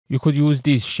you could use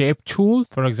this shape tool,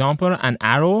 for example, an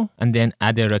arrow, and then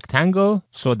add a rectangle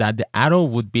so that the arrow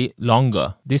would be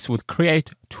longer. This would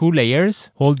create 2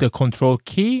 layers. Hold the Control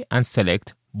key and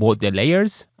select both the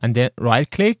layers, and then right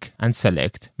click and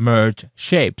select merge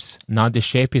shapes. Now the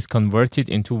shape is converted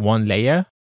into 1 layer.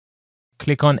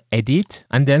 Click on edit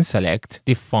and then select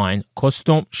define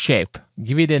custom shape.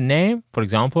 Give it a name, for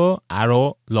example,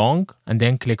 arrow long, and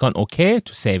then click on OK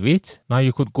to save it. Now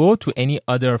you could go to any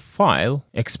other file,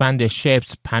 expand the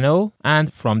shapes panel,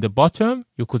 and from the bottom,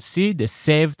 you could see the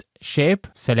saved shape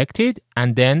selected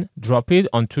and then drop it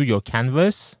onto your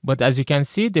canvas. But as you can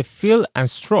see, the fill and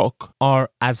stroke are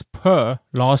as per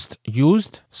last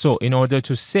used. So in order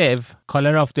to save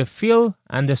color of the fill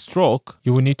and the stroke,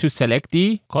 you will need to select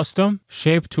the custom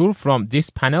shape tool from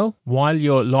this panel. While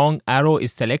your long arrow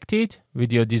is selected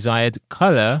with your desired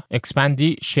color, expand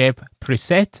the shape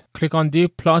preset, click on the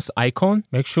plus icon,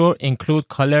 make sure include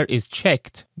color is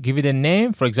checked, give it a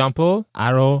name, for example,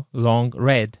 arrow long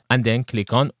red, and then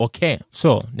click on OK.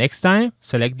 So next time,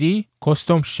 select the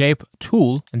custom shape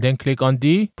tool and then click on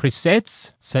the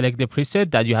presets, select the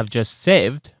preset that you have just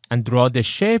saved and draw the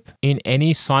shape in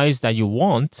any size that you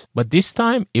want, but this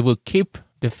time it will keep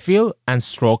the fill and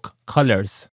stroke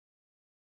colors.